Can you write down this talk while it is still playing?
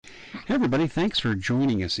Hey everybody, thanks for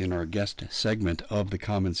joining us in our guest segment of the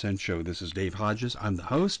Common Sense Show. This is Dave Hodges. I'm the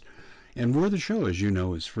host, and we're the show, as you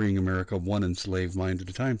know, is freeing America one enslaved mind at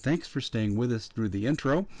a time. Thanks for staying with us through the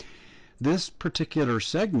intro. This particular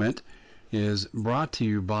segment is brought to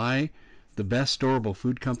you by the best storable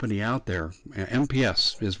food company out there.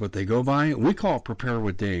 MPS is what they go by. We call it Prepare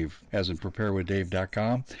with Dave, as in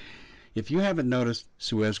preparewithdave.com. If you haven't noticed,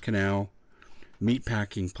 Suez Canal, meat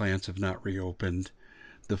packing plants have not reopened.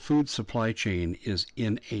 The food supply chain is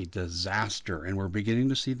in a disaster, and we're beginning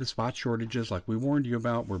to see the spot shortages like we warned you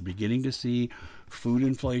about. We're beginning to see food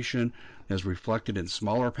inflation as reflected in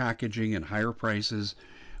smaller packaging and higher prices.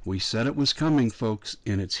 We said it was coming, folks,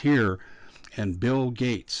 and it's here. And Bill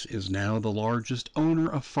Gates is now the largest owner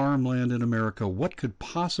of farmland in America. What could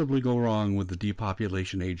possibly go wrong with the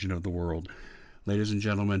depopulation agent of the world? Ladies and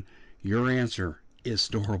gentlemen, your answer is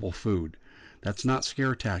storable food. That's not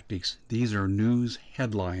scare tactics. These are news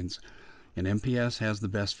headlines. And MPS has the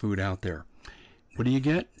best food out there. What do you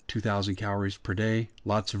get? 2,000 calories per day,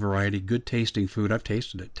 lots of variety, good tasting food. I've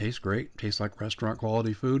tasted it. Tastes great. Tastes like restaurant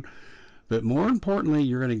quality food. But more importantly,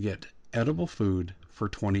 you're going to get edible food for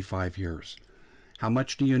 25 years. How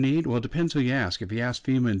much do you need? Well, it depends who you ask. If you ask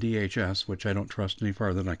FEMA and DHS, which I don't trust any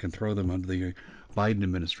farther than I can throw them under the Biden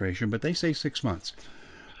administration, but they say 6 months.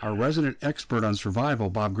 Our resident expert on survival,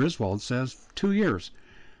 Bob Griswold, says 2 years.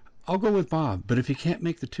 I'll go with Bob, but if you can't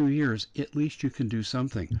make the 2 years, at least you can do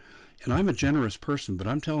something. And I'm a generous person, but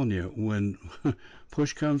I'm telling you, when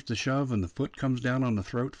push comes to shove and the foot comes down on the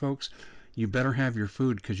throat, folks, you better have your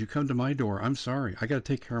food, because you come to my door, I'm sorry, I got to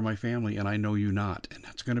take care of my family, and I know you not. And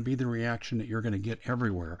that's going to be the reaction that you're going to get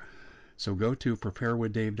everywhere. So go to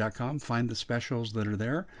preparewithdave.com, find the specials that are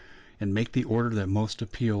there, and make the order that most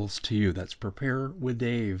appeals to you. That's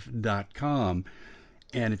preparewithdave.com.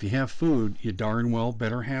 And if you have food, you darn well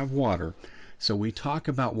better have water. So we talk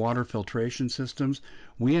about water filtration systems.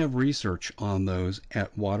 We have research on those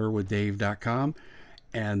at waterwithdave.com.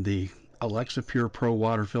 And the Alexa Pure Pro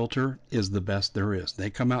water filter is the best there is. They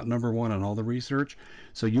come out number one on all the research.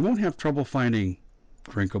 So you won't have trouble finding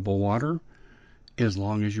drinkable water as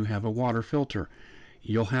long as you have a water filter.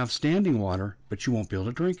 You'll have standing water, but you won't be able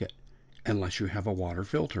to drink it unless you have a water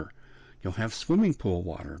filter. You'll have swimming pool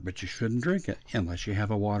water, but you shouldn't drink it unless you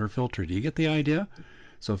have a water filter. Do you get the idea?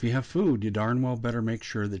 So if you have food, you darn well better make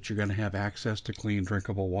sure that you're going to have access to clean,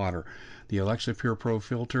 drinkable water. The Alexa Pure Pro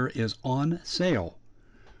filter is on sale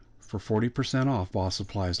for 40% off while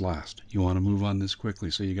supplies last. You want to move on this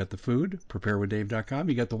quickly. So you got the food, preparewithdave.com.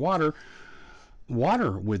 You got the water,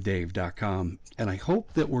 waterwithdave.com. And I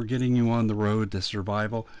hope that we're getting you on the road to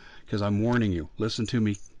survival, because I'm warning you. Listen to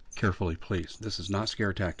me carefully, please. This is not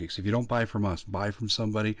scare tactics. If you don't buy from us, buy from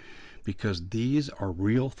somebody, because these are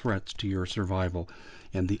real threats to your survival.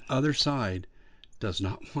 And the other side does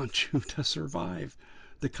not want you to survive.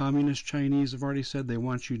 The communist Chinese have already said they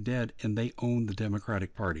want you dead, and they own the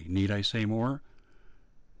Democratic Party. Need I say more?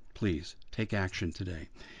 Please take action today.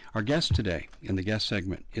 Our guest today in the guest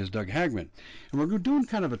segment is Doug Hagmann, and we're doing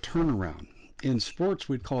kind of a turnaround. In sports,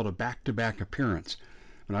 we'd call it a back-to-back appearance.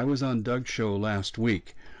 And I was on Doug's show last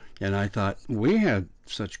week, and I thought we had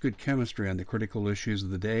such good chemistry on the critical issues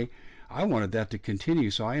of the day. I wanted that to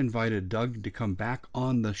continue, so I invited Doug to come back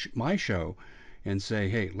on my show and say,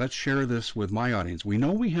 hey, let's share this with my audience. We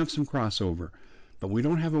know we have some crossover, but we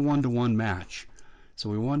don't have a one-to-one match.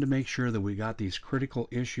 So we wanted to make sure that we got these critical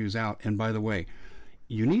issues out. And by the way,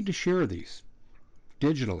 you need to share these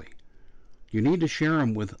digitally. You need to share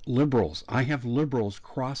them with liberals. I have liberals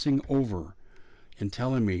crossing over and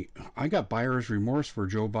telling me, I got buyer's remorse for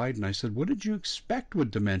Joe Biden. I said, what did you expect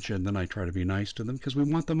with dementia? And then I try to be nice to them because we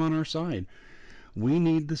want them on our side. We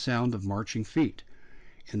need the sound of marching feet.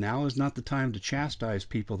 And now is not the time to chastise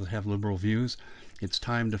people that have liberal views. It's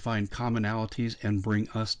time to find commonalities and bring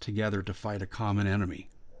us together to fight a common enemy.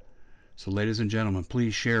 So ladies and gentlemen,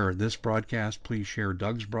 please share this broadcast. Please share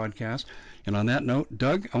Doug's broadcast. And on that note,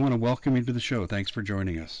 Doug, I want to welcome you to the show. Thanks for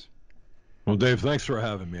joining us. Well, Dave, thanks for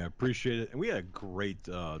having me. I appreciate it. And we had a great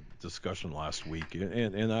discussion last week.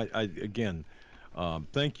 And I again,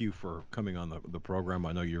 thank you for coming on the program.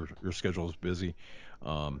 I know your schedule is busy.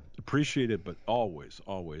 Appreciate it, but always,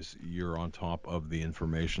 you're on top of the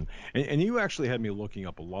information. And you actually had me looking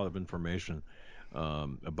up a lot of information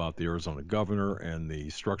about the Arizona governor and the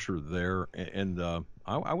structure there. And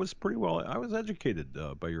I was I was educated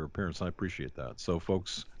by your appearance. I appreciate that. So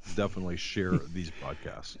folks, definitely share these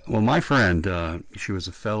broadcasts. Well, my friend, she was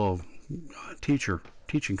a fellow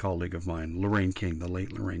teaching colleague of mine, Lorraine King, the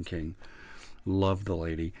late Lorraine King. Loved the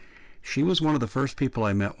lady. She was one of the first people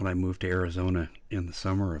I met when I moved to Arizona in the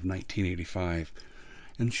summer of 1985.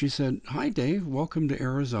 And she said, "Hi, Dave. Welcome to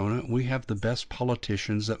Arizona. We have the best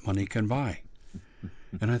politicians that money can buy."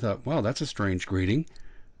 And I thought, wow, that's a strange greeting.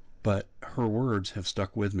 But her words have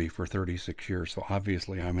stuck with me for 36 years. So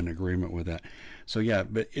obviously I'm in agreement with that. So yeah,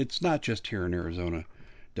 but it's not just here in Arizona,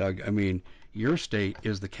 Doug. I mean, your state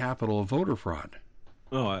is the capital of voter fraud.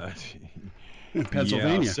 Oh, In yeah,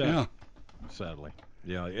 Pennsylvania, yeah. sadly.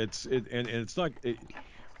 Yeah, and it's not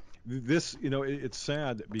this, it's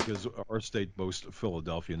sad because our state boasts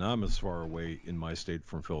Philadelphia, and I'm as far away in my state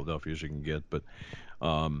from Philadelphia as you can get, but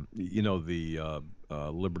the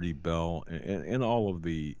Liberty Bell and all of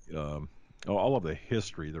the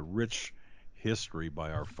history, the rich history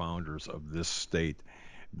by our founders of this state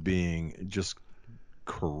being just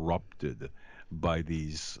corrupted by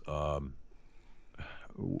these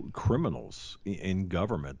criminals in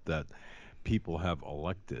government that people have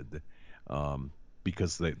elected um,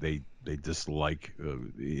 because they dislike,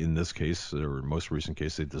 in this case or most recent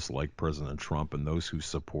case, they dislike President Trump and those who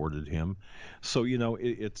supported him. So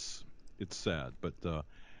it's sad, but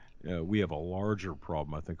we have a larger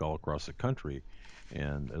problem, I think, all across the country.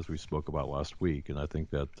 And as we spoke about last week, and I think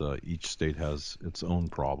that each state has its own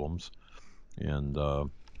problems, and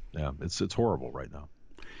yeah, it's horrible right now.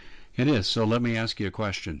 It is. So let me ask you a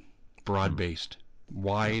question. Broad Hmm. based, Yeah.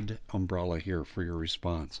 wide umbrella here for your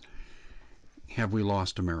response. Have we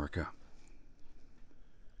lost America?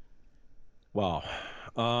 Wow.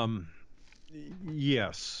 Um,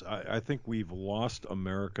 yes, I think we've lost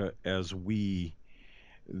America as we,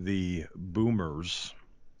 the boomers,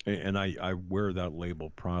 and I wear that label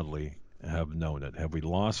proudly, have known it. Have we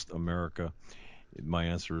lost America? My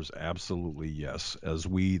answer is absolutely yes, as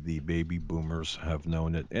we, the baby boomers, have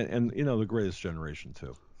known it, and the greatest generation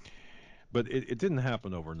too. But it didn't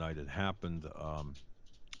happen overnight. It happened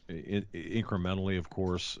incrementally, of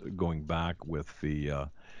course, going back with the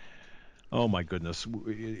oh my goodness,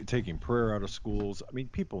 taking prayer out of schools. I mean,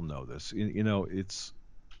 people know this. It's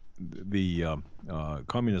the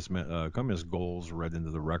communist goals read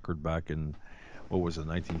into the record back in what was it,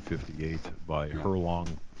 1958 by Yeah.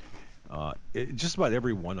 Herlong. Just about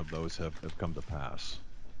every one of those have come to pass.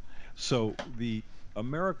 So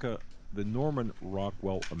America, the Norman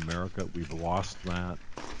Rockwell America, we've lost that.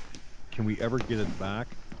 Can we ever get it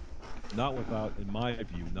back? Not without, in my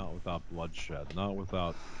view, not without bloodshed, not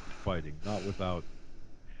without fighting,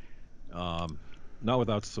 um, not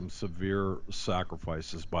without some severe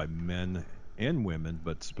sacrifices by men and women,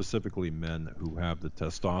 but specifically men who have the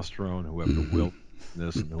testosterone, who have the Mm-hmm.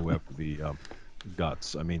 willingness, and who have the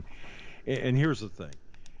guts. I mean, and here's the thing.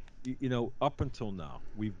 Up until now,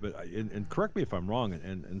 we've been, and correct me if I'm wrong,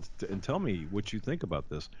 and tell me what you think about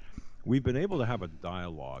this. We've been able to have a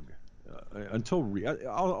dialogue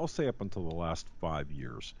I'll say up until the last 5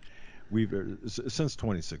 years. We've since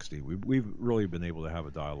 2016, we've really been able to have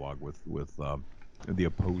a dialogue with the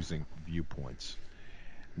opposing viewpoints.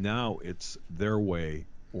 Now it's their way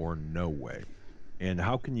or no way. And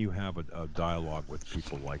how can you have a dialogue with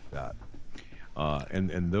people like that?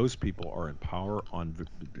 And those people are in power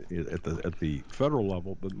at the federal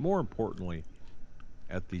level, but more importantly,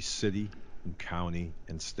 at the city and county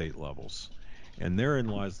and state levels. And therein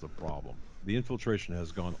lies the problem. The infiltration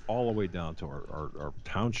has gone all the way down to our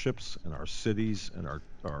townships and our cities and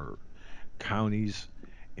our counties,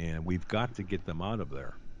 and we've got to get them out of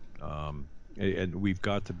there. Um, and we've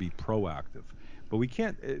got to be proactive. But we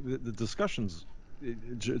can't, the discussions,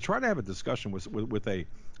 try to have a discussion with a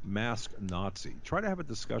masked Nazi. Try to have a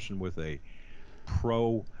discussion with a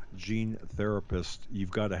pro gene therapist.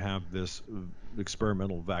 You've got to have this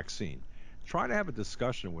experimental vaccine. Try to have a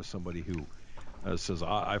discussion with somebody who says,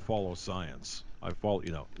 I follow science. I follow,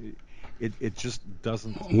 it just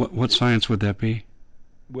doesn't. What science would that be?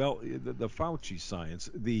 Well, the Fauci science,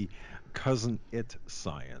 the cousin it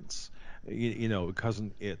science,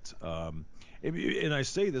 cousin it. And I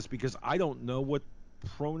say this because I don't know what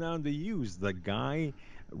pronoun to use. The guy,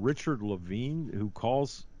 Richard Levine, who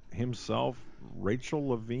calls himself Rachel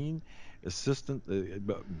Levine, assistant,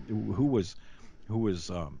 who was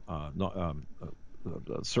not,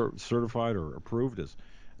 certified or approved as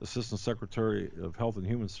Assistant Secretary of Health and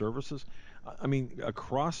Human Services. I mean, a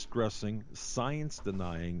cross dressing, science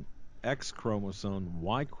denying, X chromosome,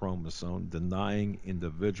 Y chromosome denying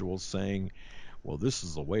individual saying, well, this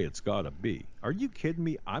is the way it's got to be. Are you kidding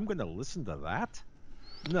me? I'm going to listen to that?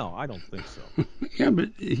 No, I don't think so. Yeah, but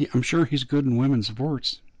I'm sure he's good in women's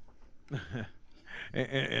sports.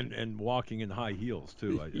 And walking in high heels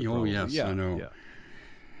too. Oh, Probably, yes, I yeah, know. yeah.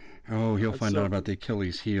 Oh, he'll find out So about the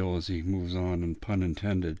Achilles heel as he moves on, and pun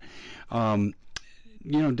intended. Um,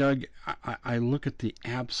 Doug, I look at the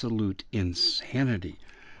absolute insanity.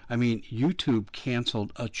 I mean, YouTube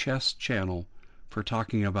canceled a chess channel for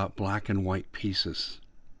talking about black and white pieces.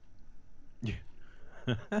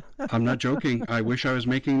 I'm not joking. I wish I was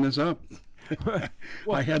making this up. I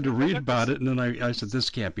Well, had to read that about just it, and then I said, this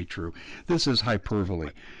can't be true. This is hyperbole.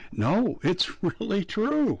 No, it's really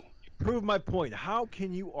true. prove my point. How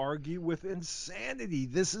can you argue with insanity?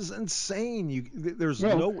 This is insane. There's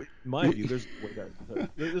Well, no, in my view, there's no way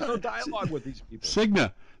there's no dialogue with these people.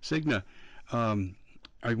 Cigna, Cigna. Um,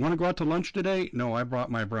 I want to go out to lunch today. No, I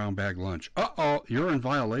brought my brown bag lunch. Uh-oh, you're in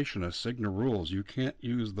violation of Cigna rules. You can't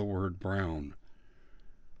use the word brown.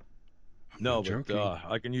 I'm not No, but joking.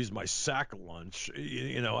 I can use my sack lunch.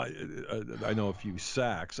 I know a few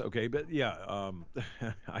sacks. Okay, but yeah,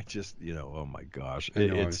 I just oh my gosh, I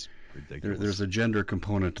know it's there's ridiculous. a gender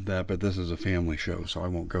component to that, but this is a family show, so I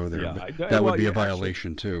won't go there. Yeah, But that would well, be a yeah, actually,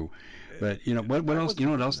 violation too. But what I else? You know wasn't what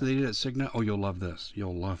getting else that. they did at Cigna? Oh, you'll love this.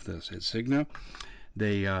 You'll love this. At Cigna,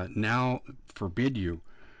 they now forbid you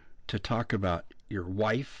to talk about your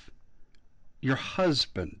wife, your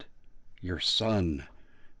husband, your son,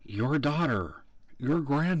 your daughter, your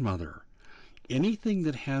grandmother. Anything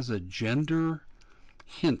that has a gender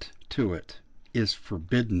hint to it is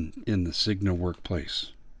forbidden in the Cigna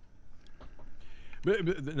workplace.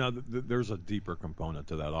 But now there's a deeper component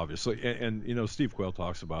to that, obviously, and Steve Quayle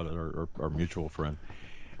talks about it, our mutual friend,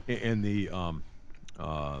 and the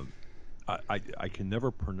uh, I can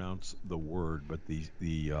never pronounce the word, but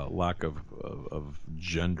the lack of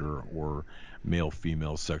gender or male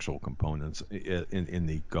female sexual components in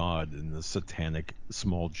the God in the satanic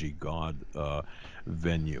small g God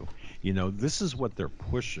venue. This is what they're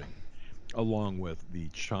pushing, along with the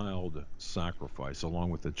child sacrifice,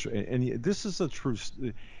 along with and this is a true.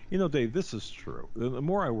 Dave, this is true. The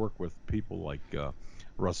more I work with people like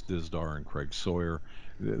Russ Dizdar and Craig Sawyer,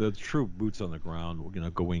 the true boots on the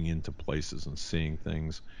ground, going into places and seeing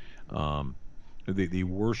things. Um, the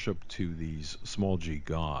worship to these small g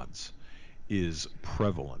gods is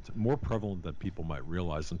prevalent, more prevalent than people might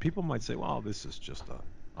realize. And people might say, "Well, this is just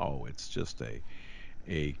it's just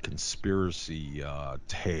a conspiracy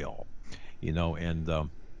tale," and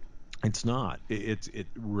it's not. It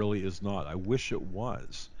really is not. I wish it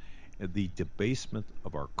was. The debasement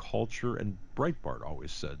of our culture, and Breitbart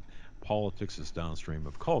always said politics is downstream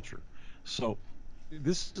of culture. So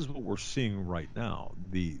this is what we're seeing right now: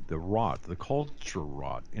 the rot, the culture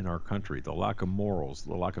rot in our country, the lack of morals,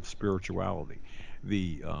 the lack of spirituality,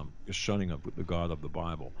 the shunning of the God of the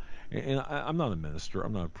Bible. And I'm not a minister.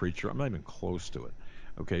 I'm not a preacher. I'm not even close to it.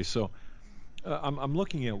 Okay, so I'm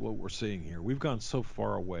looking at what we're seeing here. We've gone so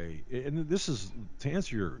far away, and this is to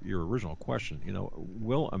answer your original question.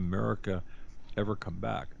 Will America ever come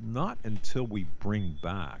back? Not until we bring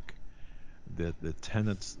back the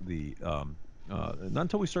tenets, not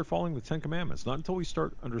until we start following the Ten Commandments, not until we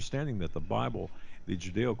start understanding that the Bible, the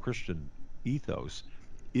Judeo-Christian ethos,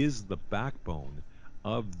 is the backbone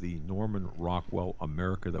of the Norman Rockwell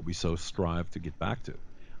America that we so strive to get back to.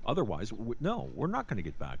 Otherwise, no, we're not going to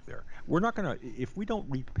get back there. We're not going to, if we don't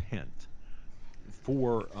repent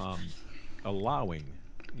for allowing,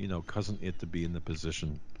 cousin it to be in the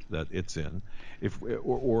position that it's in, if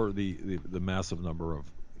or the massive number of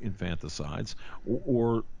infanticides,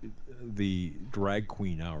 or the drag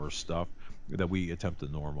queen hour stuff that we attempt to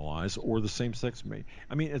normalize, or the same-sex mate.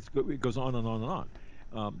 I mean, it goes on and on and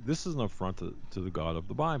on. This is an affront to the God of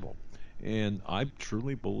the Bible, and I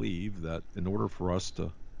truly believe that in order for us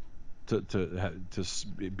to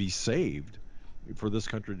be saved, for this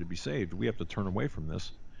country to be saved, we have to turn away from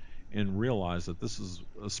this and realize that this is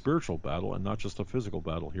a spiritual battle and not just a physical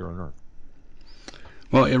battle here on earth.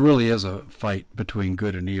 Well, it really is a fight between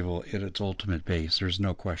good and evil at its ultimate base. There's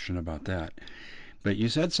no question about that. But you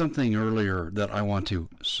said something earlier that I want to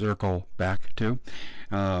circle back to.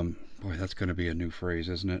 Boy, that's going to be a new phrase,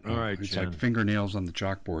 isn't it? All Oh, right, it's like Jen. fingernails on the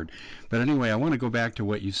chalkboard. But anyway, I want to go back to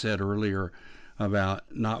what you said earlier about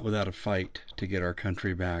not without a fight to get our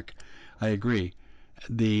country back. I agree.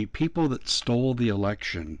 The people that stole the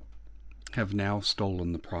election have now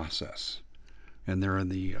stolen the process, and they're in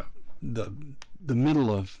the the middle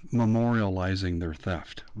of memorializing their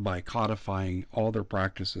theft by codifying all their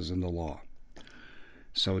practices into law.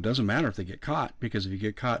 So it doesn't matter if they get caught, because if you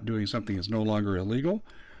get caught doing something that's no longer illegal,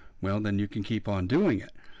 well, then you can keep on doing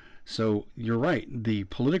it. So you're right. The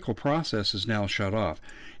political process is now shut off.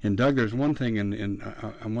 And Doug, there's one thing, and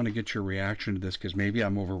I want to get your reaction to this because maybe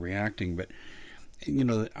I'm overreacting, but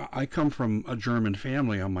I come from a German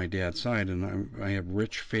family on my dad's side, and I have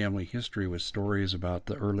rich family history with stories about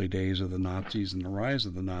the early days of the Nazis and the rise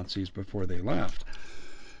of the Nazis before they left.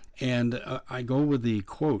 And I go with the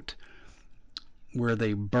quote where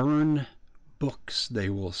they burn books. They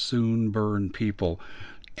will soon burn people.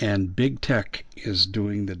 And big tech is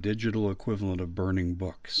doing the digital equivalent of burning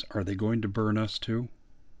books. Are they going to burn us too?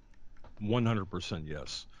 100%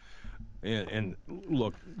 yes. And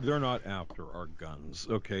look, they're not after our guns.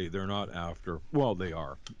 Okay, they're not after, well, they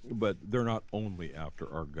are, but they're not only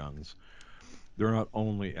after our guns. They're not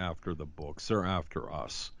only after the books. They're after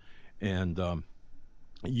us. And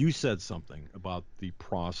you said something about the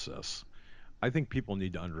process. I think people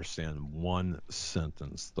need to understand one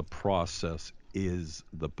sentence. The process is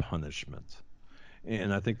the punishment.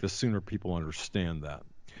 And I think the sooner people understand that,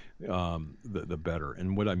 the better.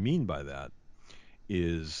 And what I mean by that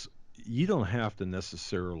is you don't have to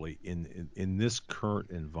necessarily, in this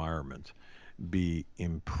current environment, be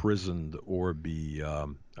imprisoned or be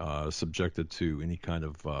subjected to any kind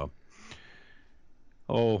of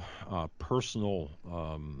personal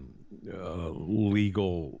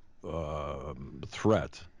legal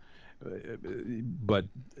threat, but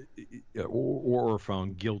or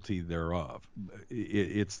found guilty thereof.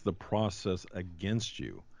 It's the process against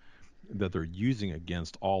you that they're using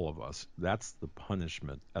against all of us. That's the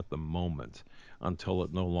punishment at the moment until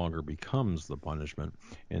it no longer becomes the punishment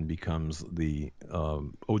and becomes the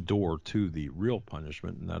odor to the real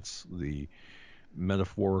punishment, and that's the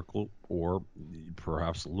metaphorical or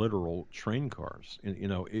perhaps literal train cars. And,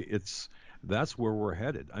 it's that's where we're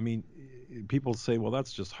headed. I mean, people say, well,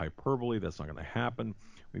 that's just hyperbole. That's not going to happen.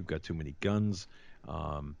 We've got too many guns.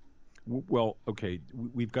 Um, well, okay,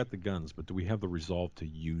 we've got the guns, but do we have the resolve to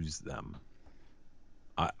use them?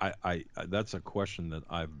 That's a question that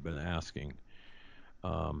I've been asking.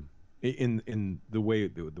 Um, in the way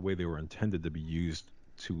they were intended to be used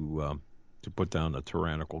to put down a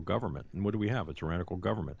tyrannical government. And what do we have? A tyrannical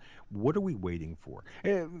government. What are we waiting for?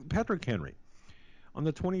 Patrick Henry, on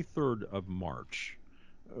the 23rd of March,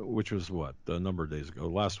 which was what, a number of days ago,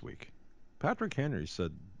 last week, Patrick Henry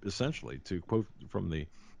said, essentially, to quote from the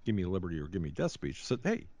Give Me Liberty or Give Me Death speech, said,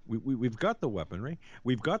 hey, we've got the weaponry,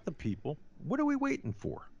 we've got the people, what are we waiting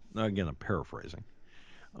for? Now, again, I'm paraphrasing.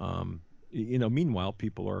 Um, Meanwhile,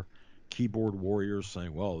 people are keyboard warriors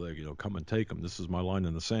saying, well, come and take them. This is my line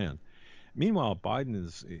in the sand. Meanwhile, Biden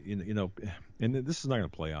is, and this is not going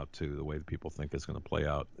to play out too the way that people think it's going to play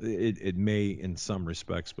out. It may in some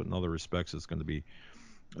respects, but in other respects, it's going to be,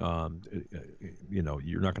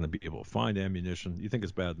 you're not going to be able to find ammunition. You think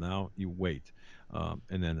it's bad now, you wait,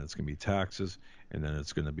 and then it's going to be taxes, and then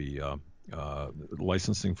it's going to be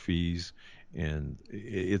licensing fees, and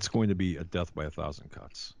it's going to be a death by a thousand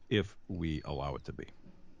cuts if we allow it to be.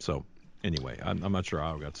 So anyway, I'm not sure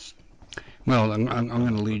how I got Well, I'm on going to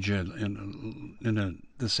that, but lead you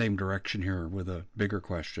the same direction here with a bigger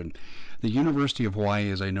question. The University of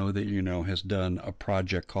Hawaii, as I know that you know, has done a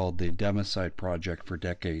project called the Democide Project for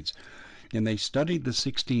decades. And they studied the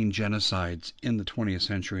 16 genocides in the 20th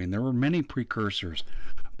century, and there were many precursors.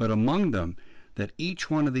 But among them, that each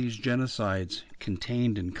one of these genocides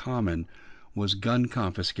contained in common was gun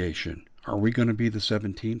confiscation. Are we going to be the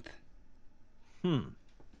 17th? hmm,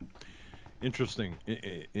 interesting,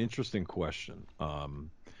 interesting question.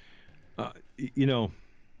 You know,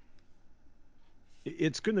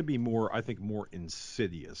 it's going to be more, I think, more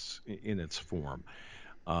insidious in its form.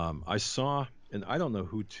 I saw, and I don't know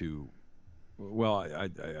who to. Well,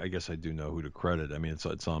 I guess I do know who to credit. I mean, it's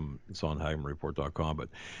on HagmannReport.com, but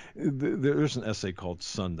there's an essay called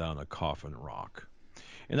 "Sundown: A Coffin Rock,"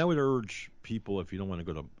 and I would urge people, if you don't want to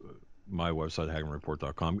go to my website,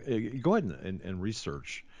 HagmannReport.com, go ahead and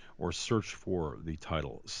research or search for the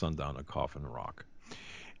title "Sundown: A Coffin Rock."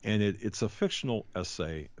 And it's a fictional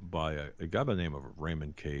essay by a guy by the name of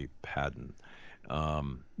Raymond K. Padden.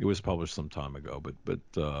 It was published some time ago, but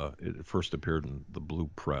it first appeared in the Blue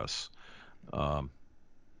Press. Um,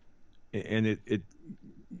 and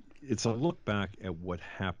it's a look back at what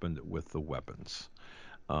happened with the weapons.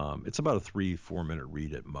 It's about a 3-4 minute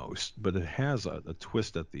read at most, but it has a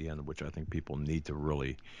twist at the end, which I think people need to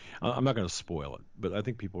really. I'm not going to spoil it, but I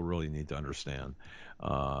think people really need to understand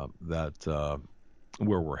that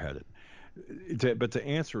where we're headed. But to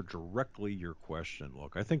answer directly your question,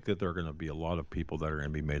 look, I think that there are going to be a lot of people that are going to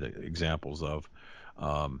be made examples of,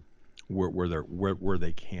 um, where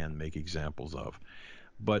they can make examples of.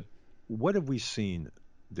 But what have we seen,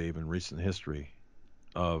 Dave, in recent history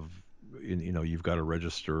of, you've got to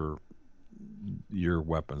register your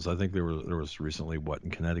weapons. I think there was recently, what, in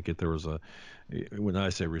Connecticut, there was when I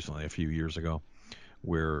say recently, a few years ago,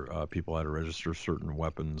 where people had to register certain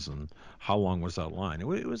weapons, and how long was that line?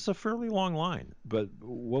 It was a fairly long line, but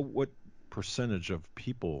what percentage of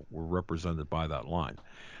people were represented by that line?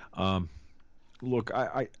 Um, Look,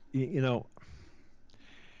 I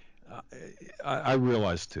I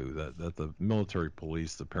realize too that the military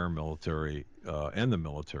police, the paramilitary, and the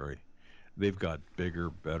military, they've got bigger,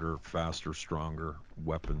 better, faster, stronger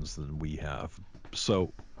weapons than we have.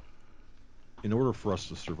 So, in order for us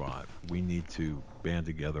to survive, we need to band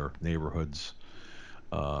together, neighborhoods,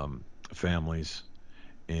 um, families,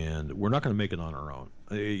 and we're not going to make it on our own.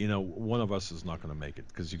 One of us is not going to make it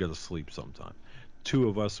because you got to sleep sometime. Two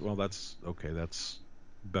of us, well, that's okay. That's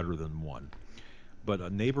better than one. But a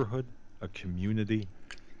neighborhood, a community,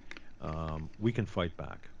 we can fight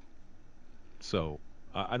back. So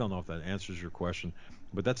I don't know if that answers your question,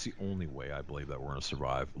 but that's the only way I believe that we're going to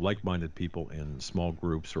survive. Like minded people in small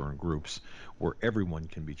groups or in groups where everyone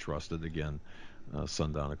can be trusted. Again,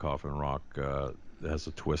 Sundown to Coffin Rock has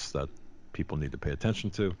a twist that people need to pay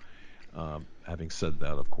attention to. Having said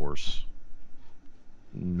that, of course,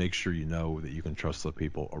 make sure you know that you can trust the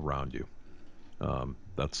people around you.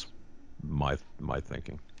 That's my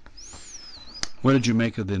thinking. What did you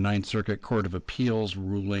make of the Ninth Circuit Court of Appeals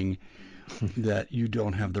ruling that you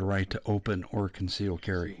don't have the right to open or conceal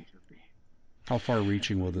carry? How far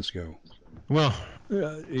reaching will this go? Well,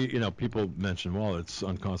 people mention, well, it's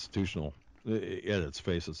unconstitutional. At its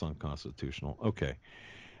face, it's unconstitutional. Okay,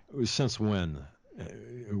 since when?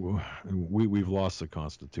 We've lost the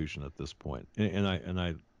Constitution at this point, and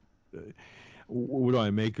I what do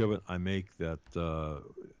I make of it? I make that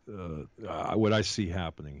what I see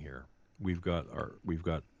happening here. We've got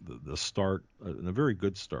the start, and a very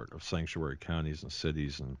good start of sanctuary counties and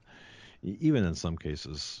cities, and even in some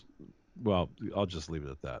cases, well, I'll just leave it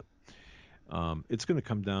at that. It's going to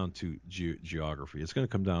come down to geography. It's going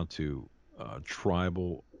to come down to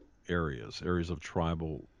tribal areas of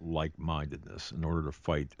tribal like-mindedness in order to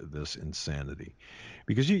fight this insanity.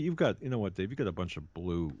 Because you've got, you know what, Dave, you've got a bunch of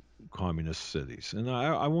blue communist cities, and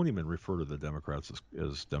I won't even refer to the Democrats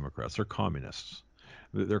as Democrats. They're communists.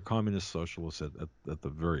 They're communist socialists at the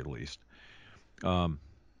very least. Um,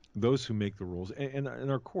 those who make the rules, and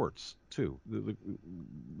our courts too,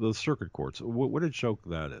 the circuit courts. What a joke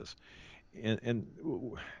that is. And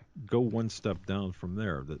go one step down from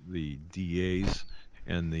there. The DAs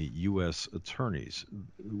and the U.S. attorneys,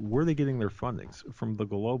 where are they getting their fundings? From the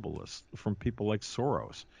globalists, from people like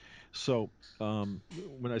Soros. So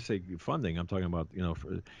when I say funding, I'm talking about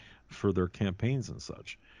for their campaigns and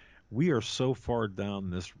such. We are so far down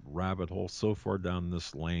this rabbit hole, so far down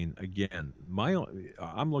this lane. Again,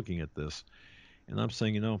 I'm looking at this and I'm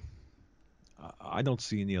saying, I don't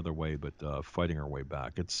see any other way but fighting our way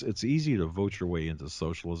back. It's easy to vote your way into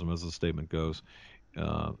socialism, as the statement goes.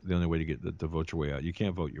 The only way to get to vote your way out, you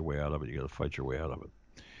can't vote your way out of it. You got to fight your way out of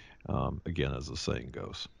it. Again, as the saying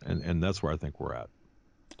goes, and that's where I think we're at.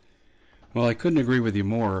 Well, I couldn't agree with you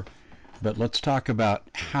more, but let's talk about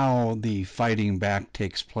how the fighting back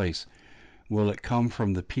takes place. Will it come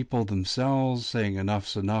from the people themselves saying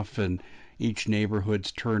enough's enough and each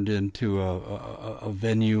neighborhood's turned into a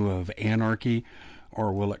venue of anarchy?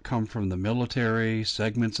 Or will it come from the military,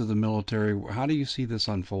 segments of the military? How do you see this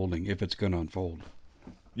unfolding if it's going to unfold?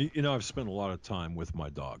 I've spent a lot of time with my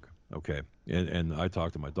dog. Okay, and I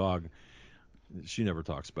talk to my dog. She never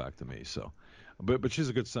talks back to me. So, but she's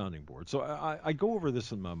a good sounding board. So I go over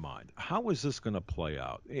this in my mind. How is this going to play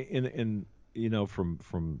out? In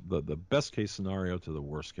from the best case scenario to the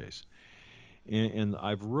worst case, and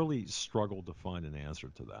I've really struggled to find an answer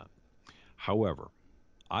to that. However,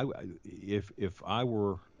 I if I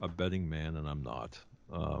were a betting man, and I'm not,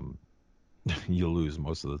 um, you lose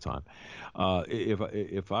most of the time.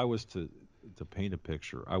 If I was to paint a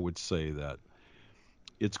picture, I would say that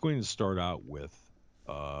it's going to start out with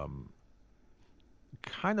um,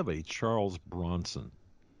 kind of a Charles Bronson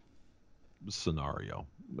scenario,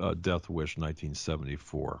 Death Wish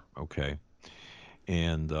 1974. Okay,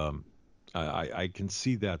 and I can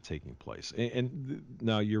see that taking place. And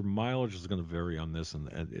now your mileage is going to vary on this,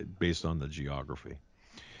 and based on the geography.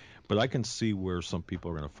 But I can see where some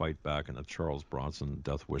people are going to fight back in a Charles Bronson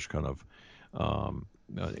Death Wish kind of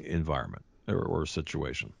environment or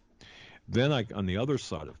situation. Then on the other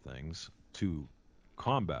side of things, to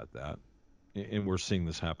combat that, and we're seeing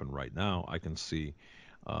this happen right now, I can see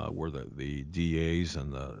where the DAs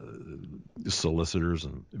and the solicitors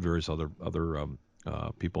and various other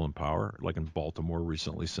people in power, like in Baltimore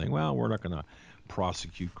recently, saying, "Well, we're not going to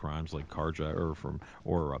prosecute crimes like carjack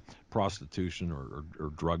or prostitution or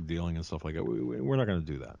drug dealing and stuff like that. We're not going to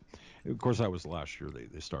do that." Of course, that was last year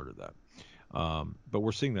they started that. But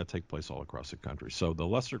we're seeing that take place all across the country. So the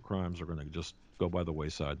lesser crimes are going to just go by the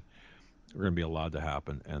wayside. Are going to be allowed to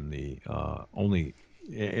happen, and the only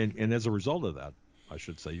and as a result of that, I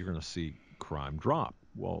should say, you're going to see crime drop.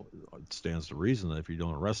 Well, it stands to reason that if you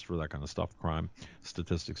don't arrest for that kind of stuff, crime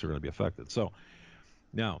statistics are going to be affected. So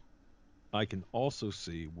now I can also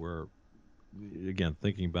see where, again,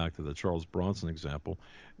 thinking back to the Charles Bronson example,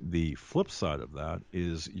 the flip side of that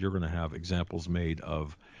is you're going to have examples made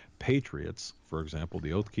of patriots, for example,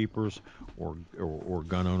 the Oath Keepers, or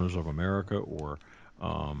Gun Owners of America, or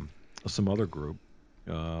um, some other group,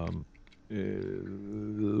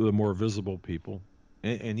 the more visible people,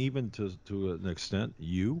 and even to an extent,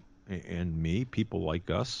 you and me, people like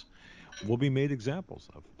us, will be made examples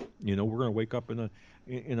of. We're going to wake up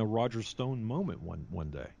in a Roger Stone moment one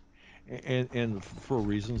day, and for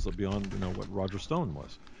reasons beyond what Roger Stone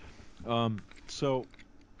was. So,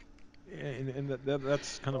 and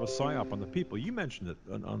that's kind of a psyop on the people. You mentioned it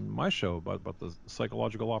on my show about the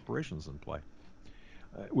psychological operations in play,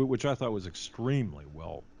 which I thought was extremely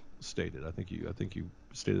well stated. I think you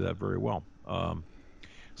stated that very well.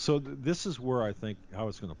 So this is where I think how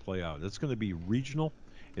it's going to play out. It's going to be regional.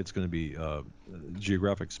 It's going to be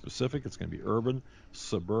geographic specific. It's going to be urban,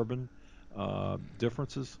 suburban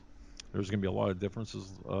differences. There's going to be a lot of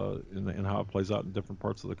differences in how it plays out in different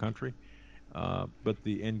parts of the country. But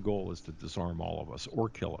the end goal is to disarm all of us or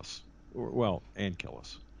kill us, and kill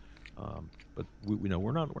us. But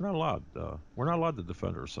we're not allowed to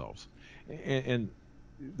defend ourselves, and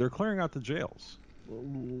they're clearing out the jails.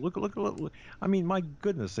 Look. I mean, my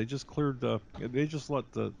goodness, they just cleared. They just let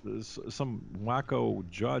some wacko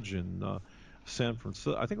judge in San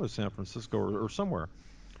Francisco. I think it was San Francisco or somewhere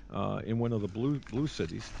in one of the blue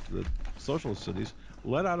cities, the socialist cities,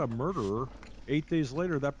 let out a murderer. 8 days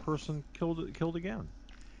later, that person killed again.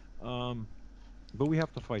 Um, but we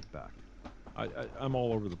have to fight back. I'm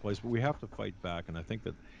all over the place, but we have to fight back, and I think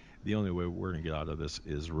that the only way we're going to get out of this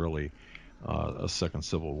is really a second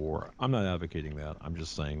civil war. I'm not advocating that. I'm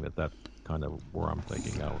just saying that that's kind of where I'm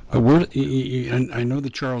thinking how it's We're, going to. and I know the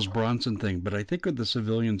Charles Bronson thing, but I think that the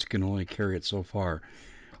civilians can only carry it so far.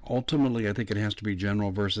 Ultimately, I think it has to be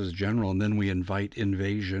general versus general, and then we invite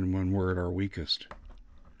invasion when we're at our weakest.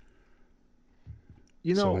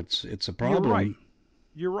 You So know, it's a you're right. problem.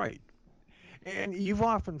 You're right. And you've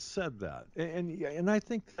often said that, and I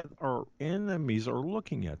think that our enemies are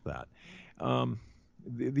looking at that. Um,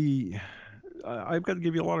 the I've got to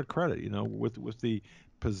give you a lot of credit, with the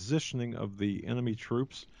positioning of the enemy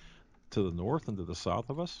troops to the north and to the south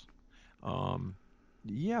of us. Um,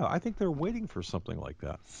 yeah, I think they're waiting for something like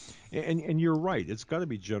that. And you're right, it's got to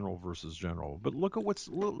be general versus general. But look at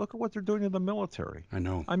what they're doing in the military. I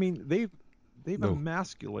know. I mean, they've Though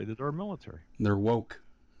emasculated our military. they're woke.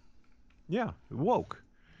 Yeah, woke.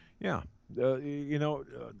 Yeah.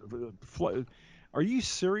 Are you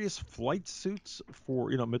serious? Flight suits for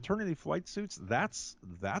maternity flight suits? That's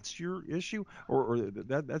your issue, or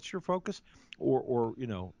that's your focus, or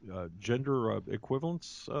gender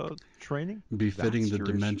equivalence training? Befitting That's the your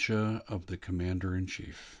issue. dementia of the commander in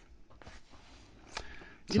chief.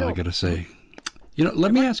 That's You all I know, got to am, say.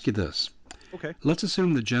 Let am me I ask you this. okay? Let's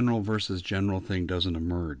assume the general versus general thing doesn't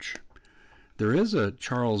emerge. There is a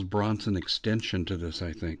Charles Bronson extension to this,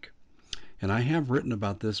 I think. And I have written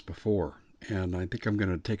about this before. And I think I'm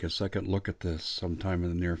going to take a second look at this sometime in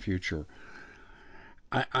the near future.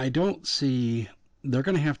 I don't see. They're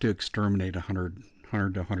going to have to exterminate 100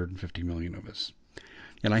 to 150 million of us.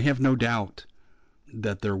 And I have no doubt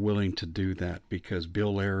that they're willing to do that because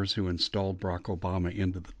Bill Ayers, who installed Barack Obama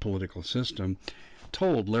into the political system,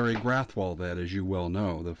 told Larry Grathwohl that, as you well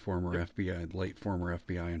know, the former Yep. FBI, late former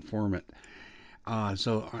FBI informant.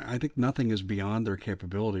 So I think nothing is beyond their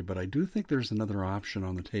capability, but I do think there's another option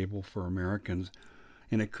on the table for Americans,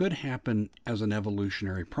 and it could happen as an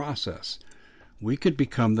evolutionary process. We could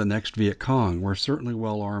become the next Viet Cong. We're certainly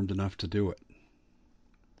well armed enough to do it.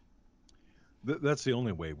 That's the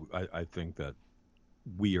only way I think that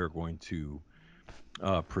we are going to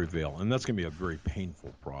prevail, and that's going to be a very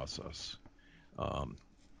painful process. Um,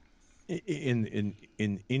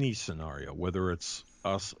 in any scenario, whether it's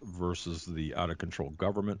us versus the out of control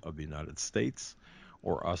government of the United States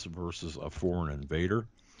or us versus a foreign invader,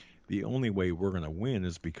 the only way we're going to win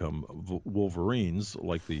is become Wolverines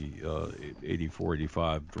like the 84,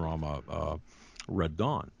 85 drama Red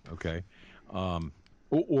Dawn, okay?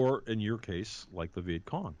 Or in your case, like the Viet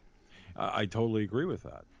Cong. I totally agree with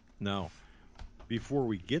that. Now, before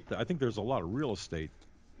we get there, I think there's a lot of real estate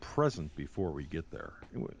present before we get there.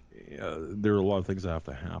 There are a lot of things that have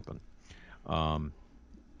to happen. Um,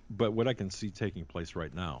 but what I can see taking place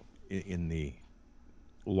right now in the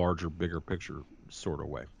larger, bigger picture sort of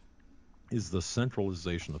way is the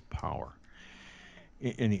centralization of power.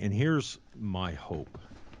 And here's my hope,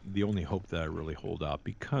 the only hope that I really hold out,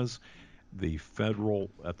 because at the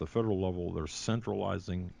federal level, they're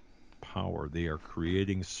centralizing power. They are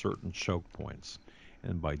creating certain choke points.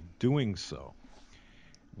 And by doing so,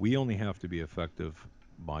 we only have to be effective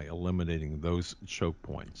by eliminating those choke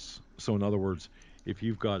points. So, in other words, if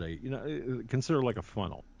you've got consider like a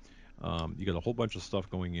funnel. You got a whole bunch of stuff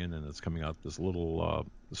going in, and it's coming out this little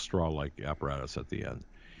straw-like apparatus at the end.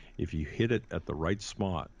 If you hit it at the right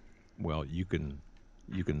spot, well, you can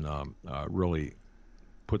really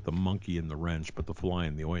put the monkey in the wrench, put the fly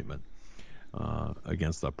in the ointment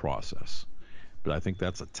against that process. But I think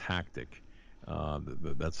that's a tactic.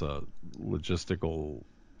 That's a logistical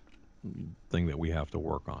thing that we have to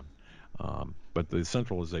work on. But the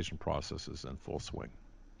centralization process is in full swing,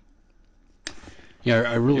 Yeah,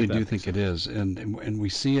 I really if that do makes think it sense. is, and we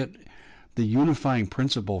see it. The unifying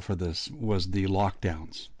principle for this was the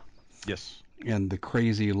lockdowns Yes. and the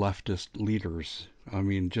crazy leftist leaders. I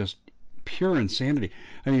mean, just pure insanity.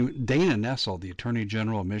 I mean, Dana Nessel, the Attorney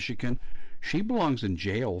General of Michigan, she belongs in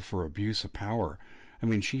jail for abuse of power. I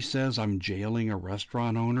mean, she says I'm jailing a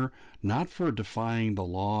restaurant owner not for defying the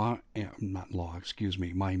law, not law, excuse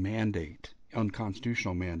me, my mandate,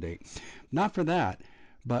 unconstitutional mandate. Not for that,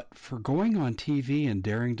 but for going on TV and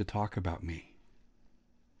daring to talk about me.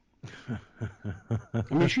 I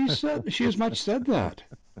mean, she as much said that.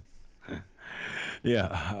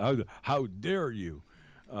 Yeah. How dare you?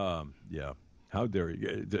 Yeah. How dare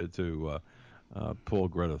you pull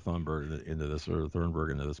Greta Thunberg into this, or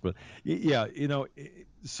Thunberg into this? But yeah,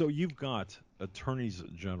 so you've got attorneys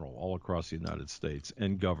general all across the United States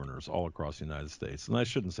and governors all across the United States, and I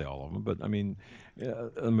shouldn't say all of them, but I mean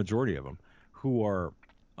a majority of them who are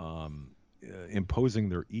imposing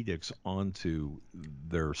their edicts onto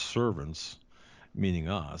their servants, meaning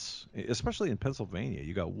us, especially in Pennsylvania.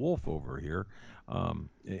 You got Wolf over here,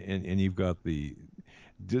 and you've got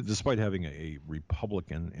despite having a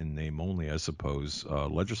Republican in name only, I suppose,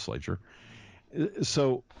 legislature.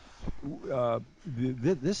 So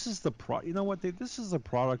this is you know what, Dave? This is a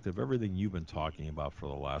product of everything you've been talking about for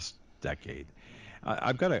the last decade.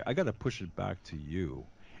 I got to push it back to you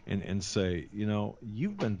and say,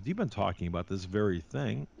 you've been talking about this very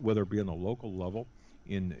thing, whether it be on a local level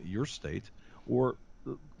in your state or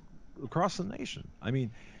across the nation. I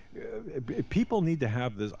mean, people need to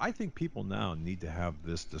have this. I think people now need to have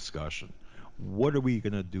this discussion. What are we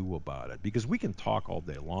going to do about it? Because we can talk all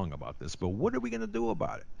day long about this, but what are we going to do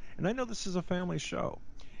about it? And I know this is a family show,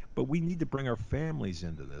 but we need to bring our families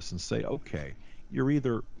into this and say, okay, we're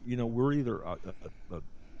either a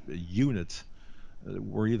unit,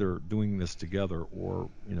 we're either doing this together, or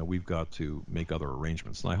we've got to make other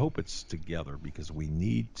arrangements. And I hope it's together, because we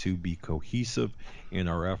need to be cohesive in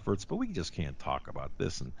our efforts, but we just can't talk about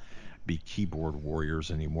this and be keyboard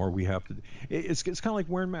warriors anymore. We have to. It's kind of like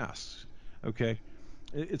wearing masks. Okay,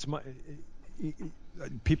 it's my.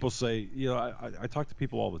 People say, I talk to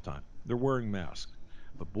people all the time. They're wearing masks,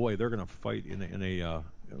 but boy, they're going to fight in a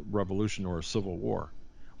revolution or a civil war.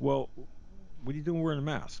 Well, what are you doing wearing a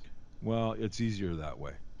mask? Well, it's easier that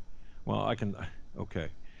way. Well, I can. Okay.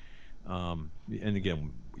 And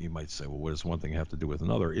again, you might say, well, what does one thing have to do with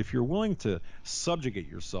another? If you're willing to subjugate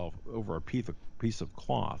yourself over a piece of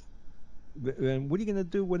cloth, then what are you going to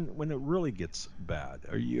do when it really gets bad?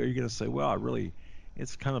 Are you going to say, well,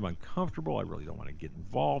 it's kind of uncomfortable. I really don't want to get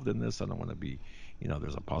involved in this. I don't want to be,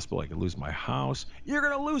 there's a possibility I could lose my house. You're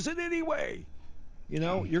going to lose it anyway. You're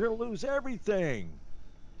going to lose everything.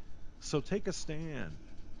 So take a stand.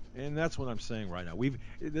 And that's what I'm saying right now.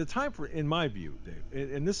 The time for, in my view,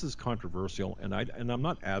 Dave, and this is controversial, and I'm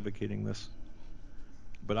not advocating this,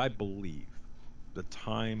 but I believe the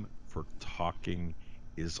time for talking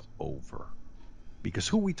is over. Because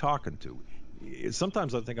who are we talking to?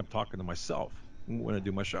 Sometimes I think I'm talking to myself when I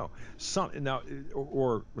do my show.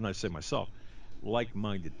 Or when I say myself,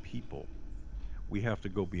 like-minded people. We have to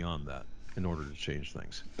go beyond that in order to change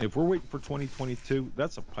things. If we're waiting for 2022,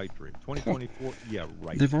 that's a pipe dream. 2024, yeah,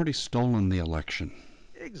 right. They've already stolen the election.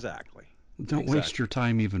 Exactly. Don't waste Exactly. your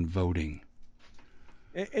time even voting.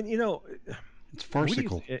 And It's what do you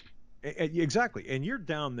farcical. exactly? And you're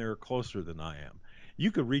down there closer than I am.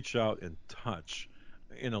 You could reach out and touch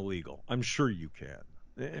an illegal. I'm sure you can.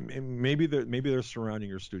 And maybe they're surrounding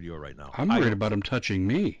your studio right now. I'm I worried don't about them know. touching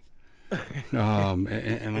me. And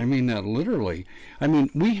I mean that literally. I mean,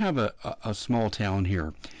 we have a small town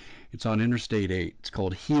here. It's on Interstate 8. It's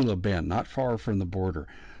called Gila Bend, not far from the border.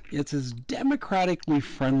 It's as democratically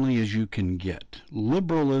friendly as you can get.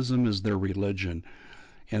 Liberalism is their religion,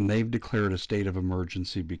 and they've declared a state of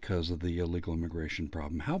emergency because of the illegal immigration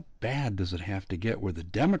problem. How bad does it have to get where the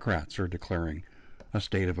Democrats are declaring a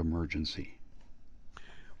state of emergency?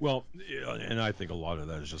 Well, yeah, and I think a lot of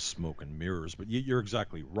that is just smoke and mirrors. But you're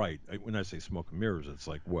exactly right. When I say smoke and mirrors, it's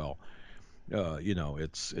like, well,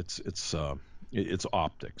 it's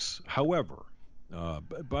optics. However,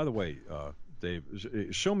 by the way, Dave,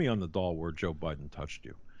 show me on the doll where Joe Biden touched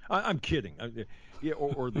you. I'm kidding. Yeah,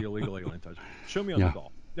 or the illegal alien touch. Show me on the Yeah,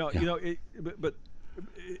 doll. Now, yeah.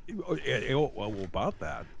 well, about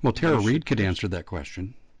that, Well, you Tara should Reid could answer mention. that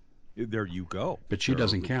question, There you go, but she Tara.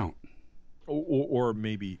 doesn't count. Or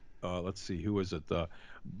maybe let's see, who is it?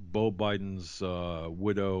 Bo Biden's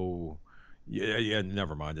widow. Yeah.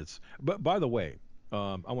 Never mind. It's. But by the way,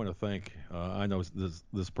 I want to thank. I know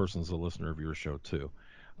this person's a listener of your show too.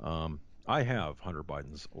 Um, I have Hunter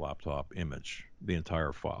Biden's laptop image, the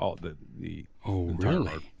entire file, the Oh, entire hard.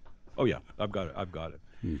 really? Oh yeah, I've got it. I've got it.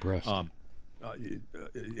 I'm impressed. Um,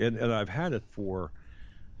 and I've had it for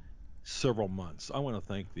several months. I want to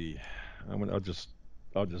thank the. I'll just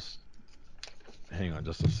hang on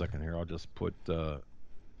just a second here. I'll just put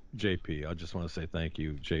JP. I just want to say thank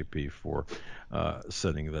you, JP, for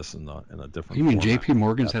sending this in a different You mean format. J.P.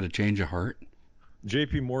 Morgan's Uh, had a change of heart?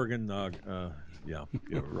 JP Morgan, yeah,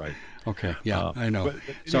 you're right. Okay, yeah, Uh, I know. but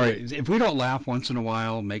Sorry, anyway, if we don't laugh once in a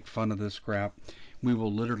while, make fun of this crap, we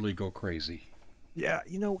will literally go crazy. yeah,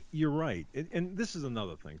 you're right. And this is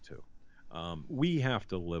another thing too. We have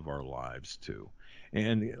to live our lives too.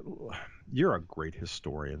 And you're a great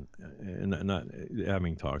historian, and not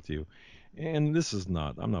having talked to you. And this is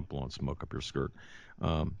not. I'm not blowing smoke up your skirt.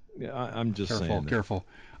 Yeah, I'm just Careful, saying that. careful.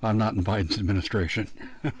 I'm not in Biden's administration.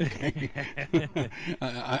 Okay.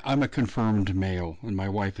 I'm a confirmed male, and my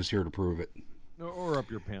wife is here to prove it. Or up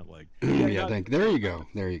your pant leg. Yeah, Yeah, yeah. thank. There you go.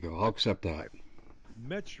 There you go. I'll accept I that.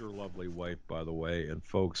 met your lovely wife, by the way, and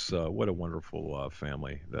folks, what a wonderful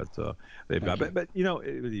family that they've got. Thank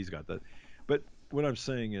you. But he's got that. But what I'm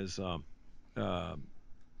saying is, um,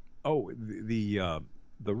 oh, the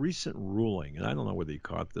recent ruling, and I don't know whether you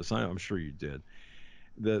caught this. I'm sure you did.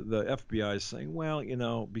 The FBI is saying,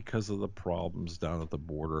 well, because of the problems down at the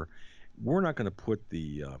border, we're not going to put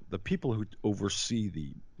the people who oversee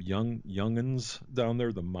the youngins down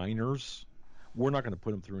there, the minors, we're not going to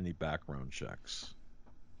put them through any background checks.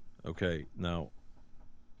 Okay, now,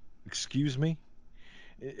 excuse me.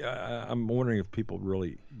 I'm wondering if people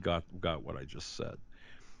really got what I just said.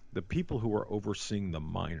 The people who are overseeing the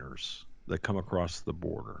minors that come across the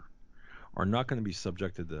border are not going to be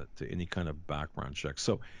subjected to any kind of background check.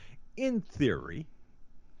 So, in theory,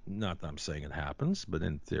 not that I'm saying it happens, but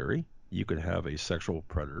in theory, you could have a sexual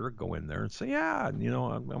predator go in there and say, "Yeah,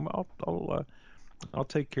 I'll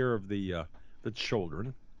take care of the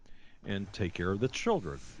children and take care of the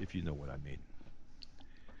children, if you know what I mean."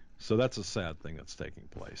 So that's a sad thing that's taking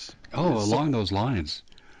place. Oh, So along those lines,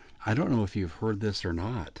 I don't know if you've heard this or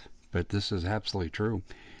not, but this is absolutely true.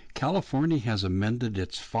 California has amended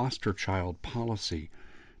its foster child policy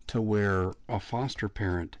to where a foster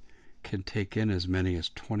parent can take in as many as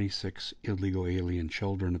 26 illegal alien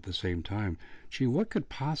children at the same time. Gee, what could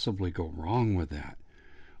possibly go wrong with that?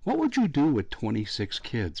 What would you do with 26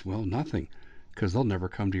 kids? Well, nothing, because they'll never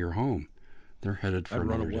come to your home. They're headed for I'd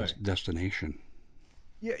run another away. destination.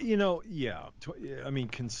 Yeah, yeah. I mean,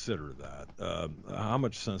 consider that. How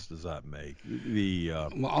much sense does that make?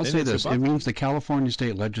 Well, I'll And say it's this. It about means the California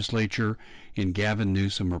State Legislature and Gavin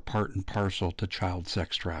Newsom are part and parcel to child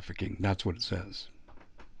sex trafficking. That's what it says.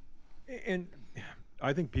 and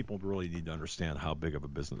I think people really need to understand how big of a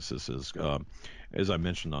business this is. As I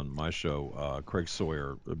mentioned on my show, Craig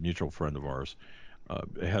Sawyer, a mutual friend of ours,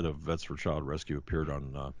 head of Vets for Child Rescue, appeared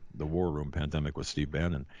on the War Room Pandemic with Steve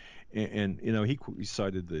Bannon, and he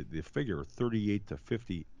cited the figure 38 to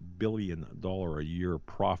 50 billion dollar a year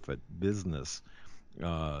profit business,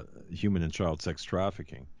 human and child sex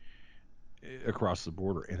trafficking across the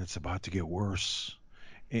border, and it's about to get worse.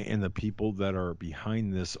 And the people that are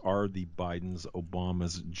behind this are the Bidens,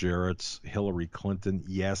 Obamas, Jarrett's, Hillary Clinton.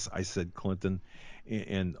 Yes, I said Clinton,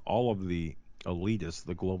 and all of the elitists,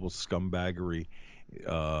 the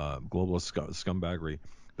scumbaggery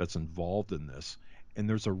that's involved in this. And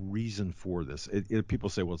there's a reason for this. People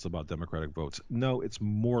say, well, it's about Democratic votes. No, it's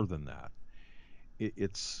more than that.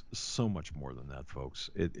 It's so much more than that, folks.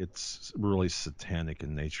 It's really satanic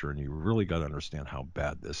in nature, and you really got to understand how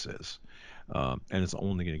bad this is. And it's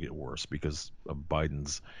only going to get worse because of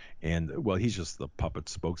Biden's, and well, he's just the puppet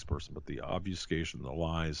spokesperson, but the obfuscation, the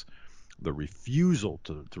lies, the refusal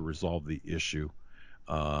to resolve the issue,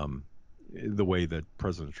 um, the way that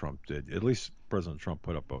President Trump did. At least President Trump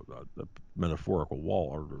put up a metaphorical wall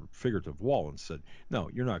or a figurative wall and said, "No,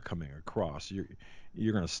 you're not coming across.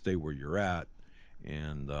 You're going to stay where you're at,"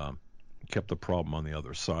 and kept the problem on the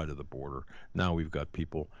other side of the border. Now we've got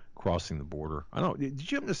people crossing the border. I don't.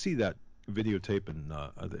 Did you happen to see that videotape in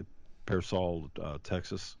Pearsall,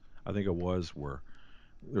 Texas? I think it was where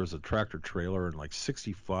there was a tractor trailer and like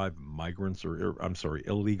 65 migrants or I'm sorry,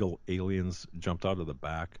 illegal aliens jumped out of the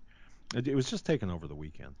back. It was just taken over the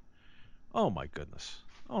weekend. Oh my goodness.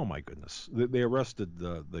 Oh my goodness. They arrested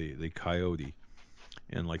the coyote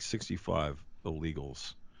and like 65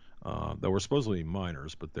 illegals that were supposedly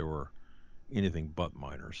minors, but they were anything but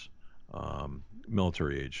minors,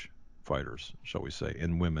 military age fighters, shall we say,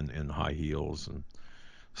 and women in high heels and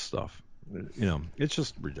stuff. It's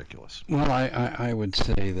just ridiculous. Well, I would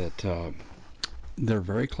say that they're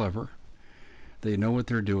very clever. They know what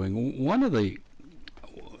they're doing.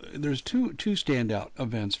 There's two standout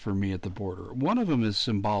events for me at the border. One of them is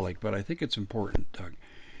symbolic, but I think it's important, Doug.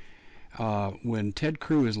 When Ted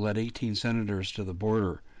Cruz led 18 senators to the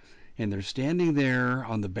border, and they're standing there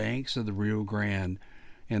on the banks of the Rio Grande,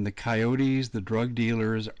 and the coyotes, the drug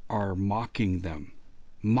dealers, are mocking them,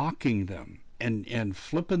 and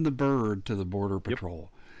flipping the bird to the border Yep.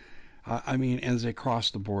 patrol. I mean, as they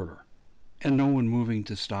cross the border, and no one moving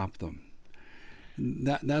to stop them.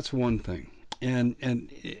 That's one thing. And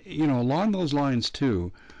along those lines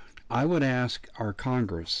too, I would ask our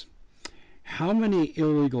Congress, how many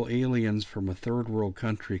illegal aliens from a third world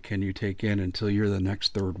country can you take in until you're the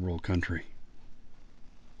next third world country?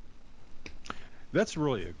 That's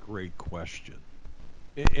really a great question.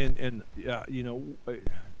 And yeah,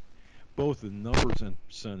 both the numbers and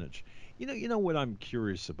percentage. You know what I'm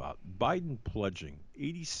curious about? Biden pledging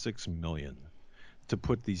 86 million to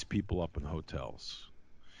put these people up in hotels.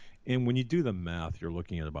 And when you do the math, you're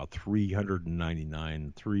looking at about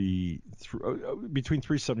 399, between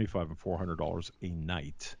 375 and $400 a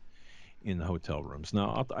night in the hotel rooms.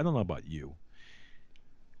 Now, I don't know about you.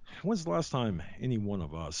 When's the last time any one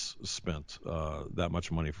of us spent that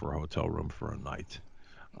much money for a hotel room for a night?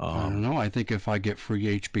 I don't Um, know. I think if I get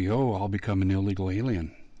free HBO, I'll become an illegal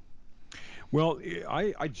alien. well,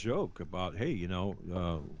 I joke about, hey,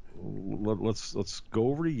 let's go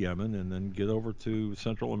over to Yemen and then get over to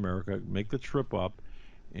Central America, make the trip up,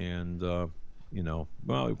 and well,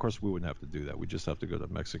 of course we wouldn't have to do that. We just have to go to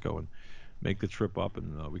Mexico and make the trip up,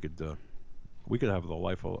 and we could have the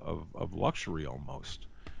life of luxury almost,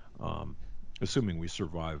 um, assuming we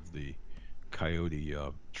survive the coyote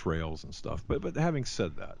trails and stuff. But having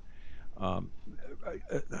said that, um,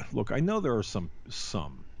 look, I know there are some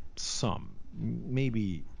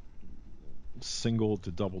maybe single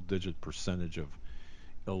to double digit percentage of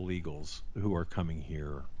illegals who are coming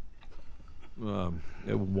here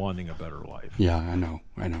wanting a better life. Yeah, I know.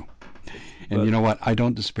 And you But know what? I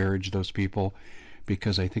don't disparage those people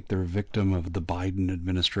because I think they're a victim of the Biden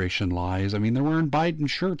administration lies. I mean, they're wearing Biden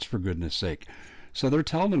shirts for goodness sake. So they're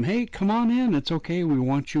telling them, "Hey, come on in. It's okay. We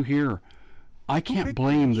want you here." I who can't picked Biden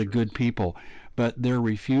blame the good shirts? people, but their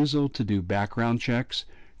refusal to do background checks,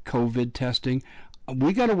 COVID testing.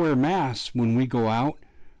 We got to wear masks when we go out,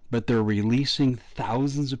 but they're releasing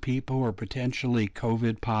thousands of people who are potentially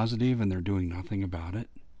COVID positive and they're doing nothing about it.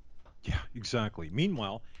 Yeah, exactly.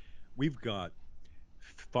 Meanwhile, we've got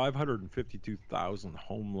 552,000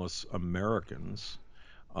 homeless Americans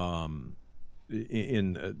um,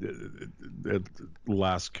 in the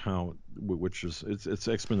last count, which is it's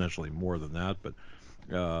exponentially more than that, but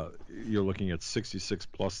you're looking at 66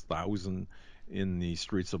 plus thousand in the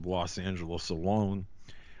streets of Los Angeles alone.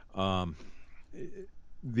 Um,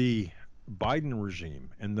 the Biden regime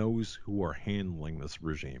and those who are handling this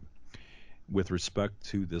regime with respect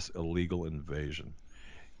to this illegal invasion.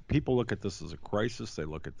 People look at this as a crisis. They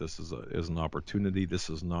look at this as an opportunity. This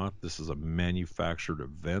is not. This is a manufactured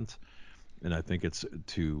event, and I think it's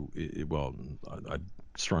well, I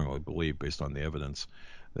strongly believe, based on the evidence,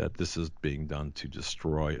 that this is being done to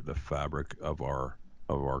destroy the fabric of our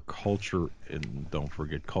culture. And don't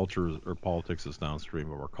forget, culture or politics is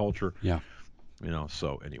downstream of our culture. Yeah.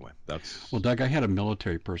 So anyway, Well, that's Doug, I had a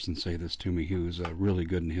military person say this to me. He was really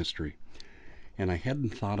good in history, and I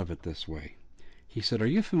hadn't thought of it this way. He said, "Are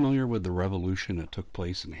you familiar with the revolution that took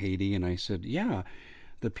place in Haiti?" And I said, "Yeah,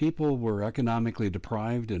 the people were economically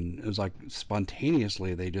deprived, and it was like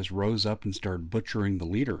spontaneously they just rose up and started butchering the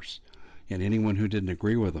leaders and anyone who didn't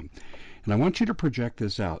agree with them." And I want you to project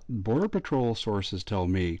this out. Border Patrol sources tell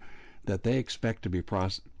me that they expect to be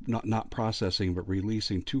not processing but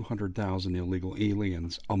releasing 200,000 illegal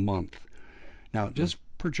aliens a month. Now, mm, just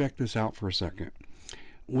project this out for a second.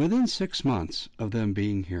 Within 6 months of them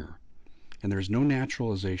being here, and there's no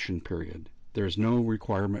naturalization period. There's no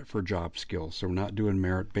requirement for job skills, so we're not doing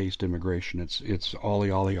merit-based immigration. It's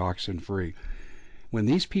ollie oxen free. When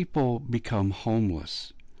these people become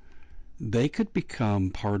homeless, they could become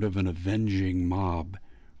part of an avenging mob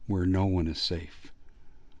where no one is safe.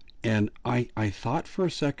 And I thought for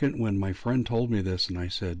a second when my friend told me this, and I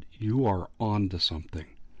said, you are on to something.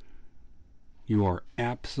 You are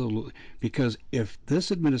absolutely, because if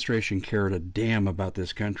this administration cared a damn about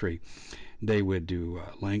this country, they would do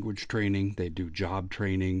language training, they'd do job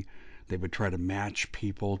training, they would try to match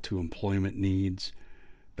people to employment needs,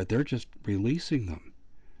 but they're just releasing them.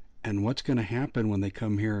 And what's going to happen when they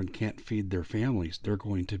come here and can't feed their families? They're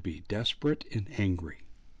going to be desperate and angry.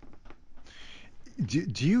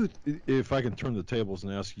 Do you, if I can turn the tables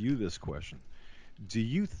and ask you this question, do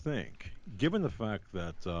you think, given the fact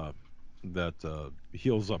that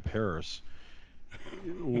Heels Up Harris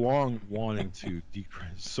long wanting to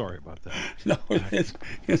sorry about that, No,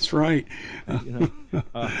 it's right. Uh, you know,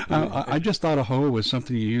 I just thought a hoe was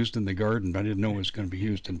something you used in the garden, but I didn't know it was going to be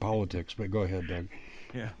used in politics. But go ahead, Doug.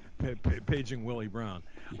 yeah, paging Willie Brown.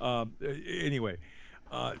 Anyway,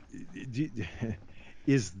 uh, do,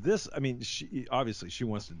 is this? I mean, she obviously she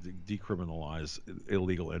wants to decriminalize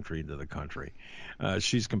illegal entry into the country.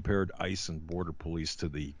 She's compared ICE and border police to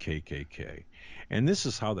the KKK, and this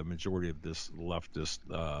is how the majority of this leftist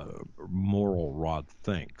moral rod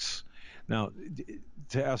thinks. Now,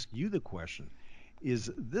 to ask you the question.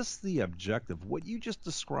 Is this the objective? What you just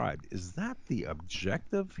described, is that the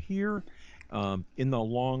objective here in the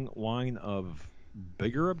long line of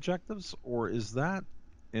bigger objectives, or is that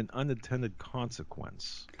an unintended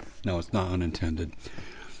consequence? No, it's not unintended.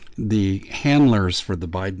 The handlers for the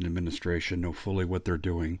Biden administration know fully what they're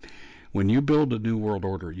doing. When you build a new world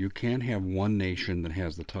order, you can't have one nation that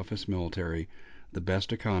has the toughest military, the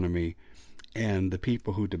best economy, and the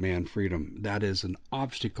people who demand freedom. That is an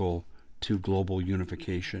obstacle to global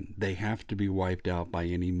unification. They have to be wiped out by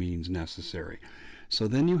any means necessary. So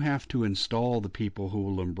then you have to install the people who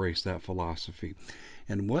will embrace that philosophy.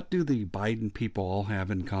 And what do the Biden people all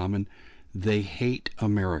have in common? They hate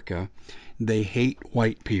America. They hate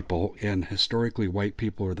white people, and historically, white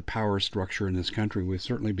people are the power structure in this country. We've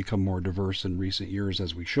certainly become more diverse in recent years,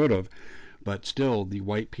 as we should have, but still, the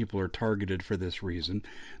white people are targeted for this reason.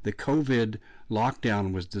 The COVID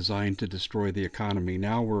lockdown was designed to destroy the economy.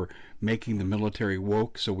 Now we're making the military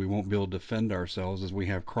woke so we won't be able to defend ourselves as we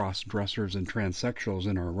have cross dressers and transsexuals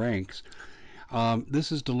in our ranks.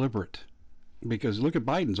 This is deliberate because look at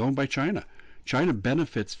Biden's owned by China. China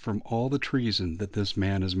benefits from all the treason that this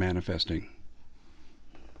man is manifesting.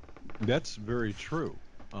 That's very true.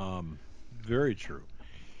 Very true.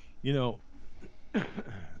 You know,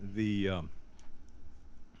 the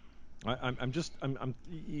I'm just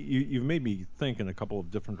you've made me think in a couple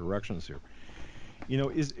of different directions here.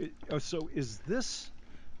 So is this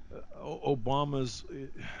Obama's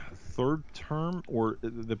third term, or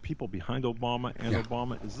the people behind Obama and Yeah,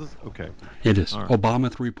 Obama? Is this okay? it is. All right. Obama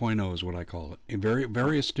 3.0 is what I call it. Very, Uh,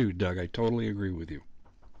 very astute, Doug. I totally agree with you.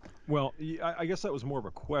 well, I guess that was more of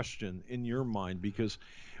a question in your mind because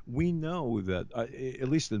we know that, at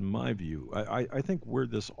least in my view, I think where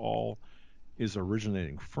this all is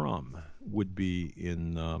originating from would be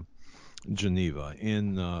in Geneva,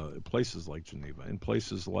 in places like Geneva, in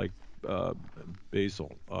places like uh,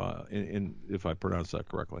 Basel, if I pronounce that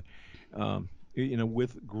correctly,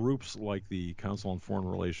 with groups like the Council on Foreign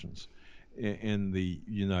Relations and the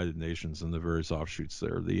United Nations and the various offshoots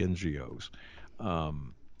there, the NGOs,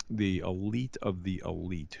 um, the elite of the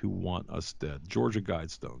elite who want us dead. Georgia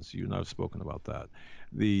Guidestones, you and I have spoken about that.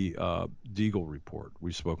 The Deagle Report,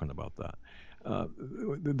 we've spoken about that.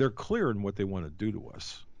 They're clear in what they want to do to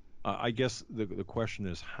us. I guess the question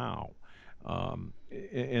is how.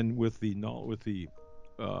 And with the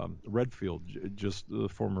Redfield, just the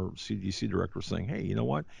former CDC director, saying, "Hey, you know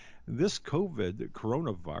what? This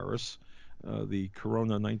coronavirus, the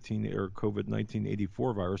Corona 19 or COVID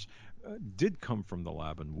 1984 virus, did come from the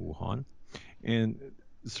lab in Wuhan, and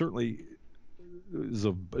certainly is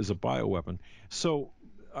a bioweapon." So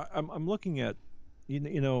I'm looking at, you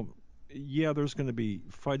know, yeah, there's going to be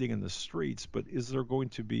fighting in the streets, but is there going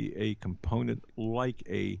to be a component like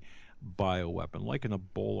a bioweapon, like an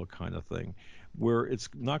Ebola kind of thing, where it's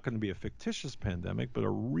not going to be a fictitious pandemic, but a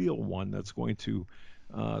real one that's going to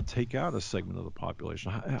take out a segment of the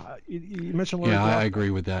population? You mentioned Larry Yeah, I Rothbard. agree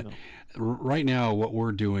with You that. know, Right now, what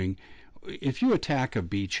we're doing, if you attack a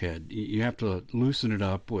beachhead, you have to loosen it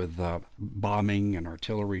up with bombing and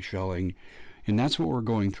artillery shelling, and that's what we're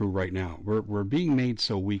going through right now. We're being made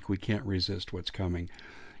so weak we can't resist what's coming.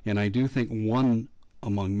 And I do think one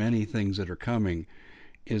among many things that are coming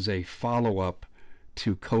is a follow up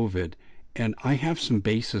to COVID. And I have some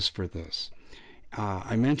basis for this.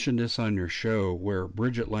 I mentioned this on your show where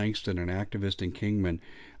Bridget Langston, an activist in Kingman,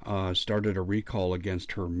 started a recall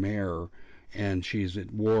against her mayor and she's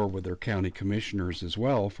at war with her county commissioners as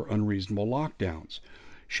well for unreasonable lockdowns.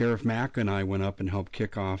 Sheriff Mack and I went up and helped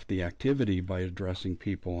kick off the activity by addressing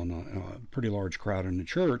people in a pretty large crowd in the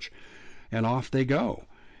church, and off they go.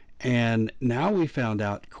 And now we found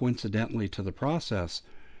out, coincidentally to the process,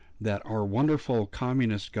 that our wonderful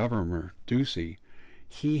communist governor, Ducey,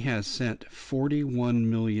 he has sent $41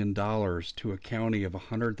 million to a county of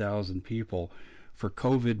 100,000 people for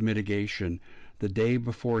COVID mitigation the day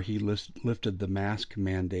before he lifted the mask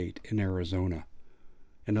mandate in Arizona.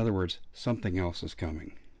 In other words, something else is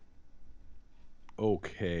coming.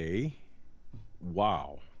 Okay.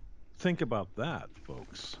 Wow. Think about that,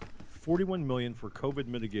 folks. 41 million for COVID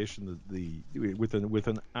mitigation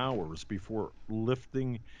within hours before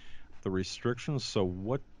lifting the restrictions. So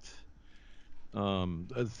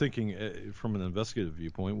thinking from an investigative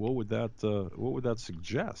viewpoint, what would that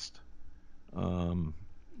suggest? Um,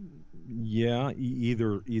 yeah,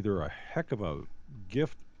 either a heck of a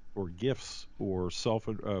gift or gifts or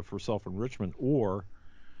for self enrichment or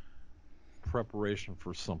preparation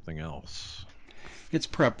for something else. It's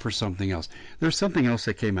prep for something else. There's something else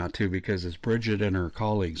that came out too, because as Bridget and her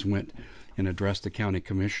colleagues went and addressed the county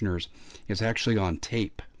commissioners, it's actually on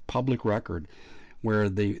tape, public record, where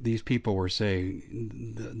these people were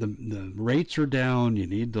saying the rates are down, you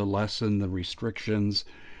need to lessen the restrictions,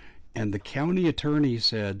 and the county attorney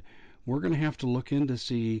said, we're going to have to look in to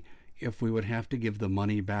see if we would have to give the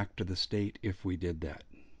money back to the state if we did that.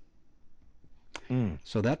 Mm.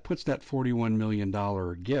 So that puts that $41 million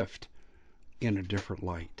gift in a different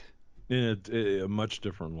light. In a much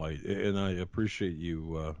different light, and I appreciate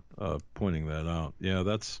you pointing that out. Yeah,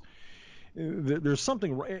 there's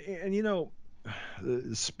something, and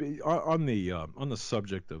on the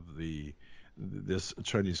subject of this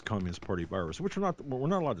Chinese Communist Party virus, which we're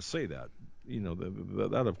not allowed to say that.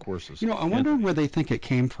 That of course is. I And wonder where they think it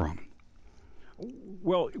came from.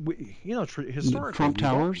 well, The historically Trump we've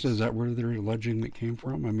Towers, is always. that where they're alleging it came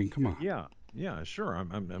Well, from? I mean, come on. yeah, yeah, sure.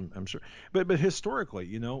 I'm sure. But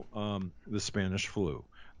historically, the Spanish flu,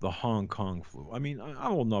 the Hong Kong flu. I mean,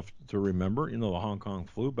 I'm old enough to remember, the Hong Kong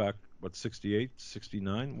flu back, what, 68,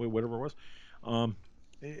 69, whatever it was. Um,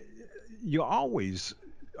 eh, you always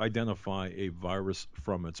identify a virus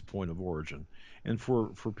from its point of origin. And for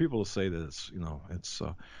people to say that it's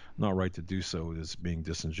not right to do so is being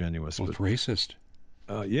disingenuous. Well, But it's racist.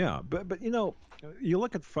 yeah, but you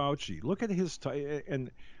look at Fauci, look at and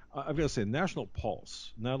I've got to say, National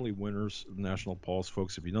Pulse, Natalie Winters, National Pulse,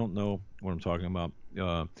 folks. If you don't know what I'm talking about,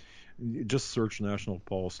 just search National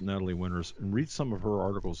Pulse, Natalie Winters, and read some of her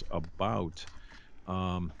articles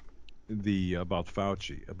um, about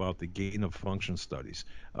Fauci, about the gain of function studies,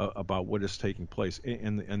 about what is taking place,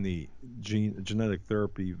 and the genetic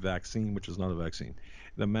therapy vaccine, which is not a vaccine,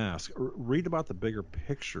 the mask. Read about the bigger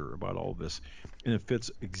picture about all this, and it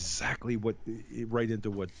fits exactly right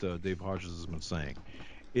into what Dave Hodges has been saying.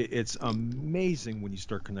 It's amazing when you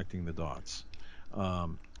start connecting the dots.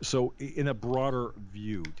 So, in a broader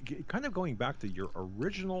view, kind of going back to your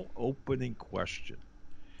original opening question,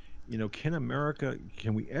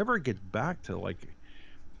 can we ever get back to like,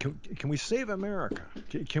 can we save America?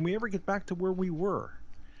 Can we ever get back to where we were?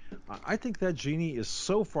 I think that genie is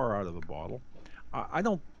so far out of the bottle. I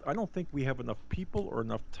don't think we have enough people or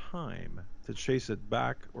enough time to chase it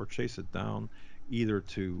back or chase it down, either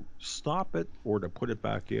to stop it or to put it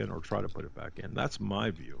back in or try to put it back in. That's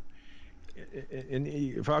my view. And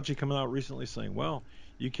Fauci coming out recently saying, well,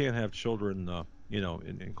 you can't have children,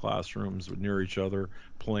 in classrooms near each other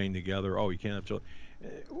playing together. Oh, you can't have children.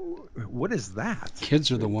 What is that?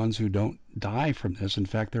 Kids are the ones who don't die from this. In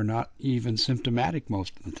fact, they're not even symptomatic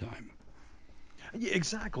most of the time. Yeah,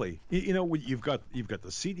 exactly. You've got the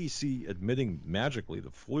CDC admitting magically the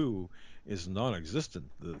flu is non-existent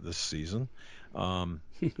this season. Um,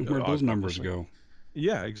 Where'd those numbers Obviously, go?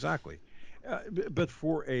 yeah, exactly. But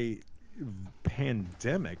for a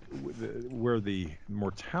pandemic where the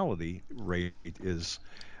mortality rate is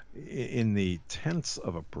in the tenths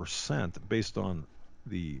of a percent based on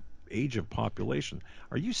the age of population.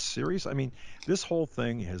 Are you serious? I mean, this whole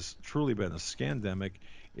thing has truly been a scandemic.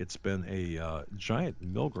 It's been a giant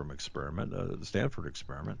Milgram experiment, the Stanford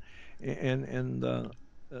experiment, and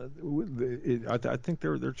I think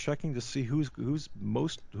they're checking to see who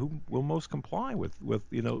will most comply with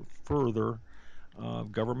further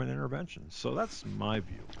government intervention. So that's my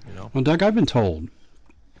view. Well, Doug, I've been told,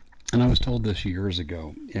 and I was told this years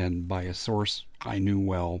ago, and by a source I knew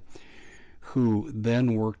well, who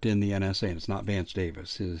then worked in the NSA, and it's not Vance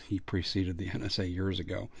Davis. He preceded the NSA years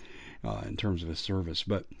ago in terms of his service.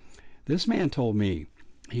 But this man told me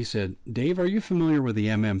he said, Dave, are you familiar with the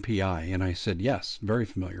MMPI? And I said, yes, very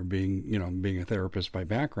familiar, being a therapist by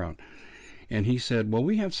background. And he said, well,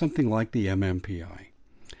 we have something like the MMPI.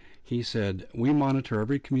 He said, we monitor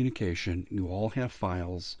every communication. You all have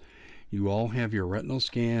files. You all have your retinal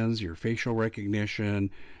scans, your facial recognition,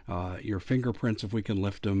 your fingerprints if we can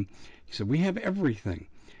lift them. He said, we have everything.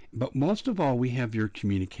 But most of all, we have your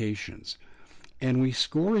communications. And we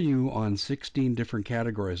score you on 16 different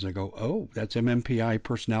categories. And I go, oh, that's MMPI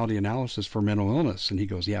personality analysis for mental illness. And he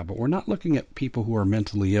goes, yeah, but we're not looking at people who are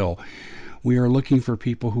mentally ill. We are looking for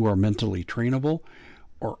people who are mentally trainable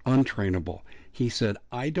or untrainable. He said,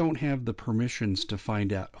 I don't have the permissions to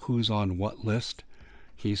find out who's on what list.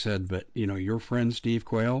 He said, but your friend Steve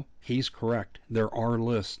Quayle, he's correct. There are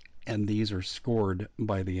lists, and these are scored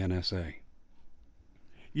by the NSA.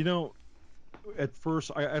 You know, at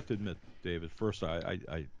first, I have to admit, Dave, at first I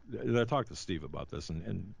talked to Steve about this,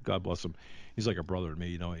 and God bless him, he's like a brother to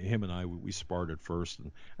me. Him and I we sparred at first,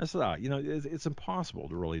 and I said, it's impossible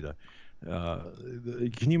to really to.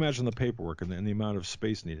 Can you imagine the paperwork and the amount of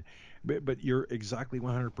space needed? But you're exactly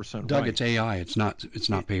 100% Doug, right. it's AI. It's not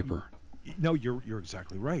It, paper. no, you're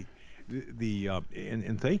exactly right.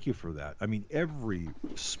 And thank you for that. I mean, every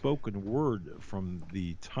spoken word from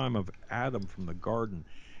the time of Adam from the garden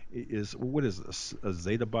is what is this, a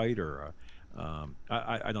zettabyte or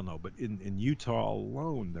I don't know, but in Utah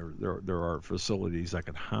alone, there are facilities that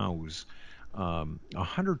can house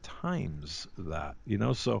 100 times that.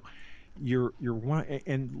 So you're one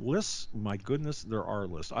and lists. My goodness, there are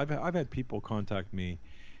lists. I've had people contact me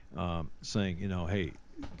saying, hey,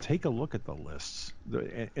 take a look at the lists.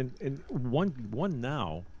 And one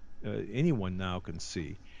now, anyone now can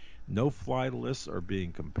see. No fly lists are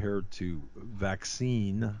being compared to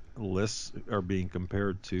vaccine lists are being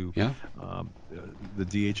compared to Yeah, the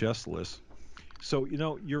DHS list. So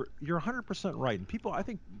you're 100% right. And I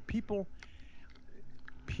think people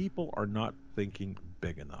are not thinking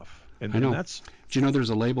big enough. And I and know. that's Do you know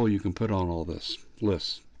there's a label you can put on all this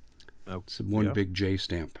lists? It's one yeah. big J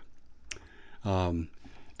stamp. Um,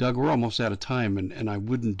 Doug, we're almost out of time, and I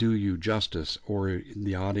wouldn't do you justice or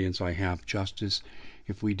the audience I have justice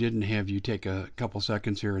if we didn't have you take a couple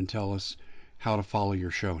seconds here and tell us how to follow your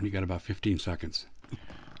show. And you got about 15 seconds.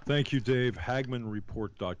 Thank you, Dave.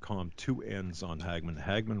 HagmannReport.com. Two N's on Hagmann.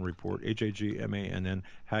 Hagmann Report, Hagmann,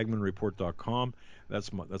 HagmannReport.com. That's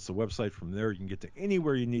the website. From there, you can get to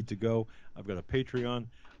anywhere you need to go. I've got a Patreon,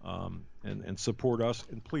 and support us.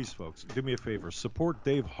 And please, folks, do me a favor. Support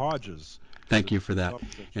Dave Hodges, Thank the, you for the that.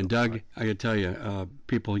 Common Sense And Show. Doug, I got to tell you,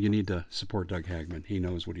 people, you need to support Doug Hagmann. He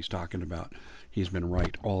knows what he's talking about. He's been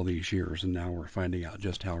right all these years, and now we're finding out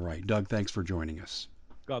just how right. Doug, thanks for joining us.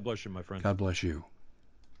 God bless you, my friend. God bless you.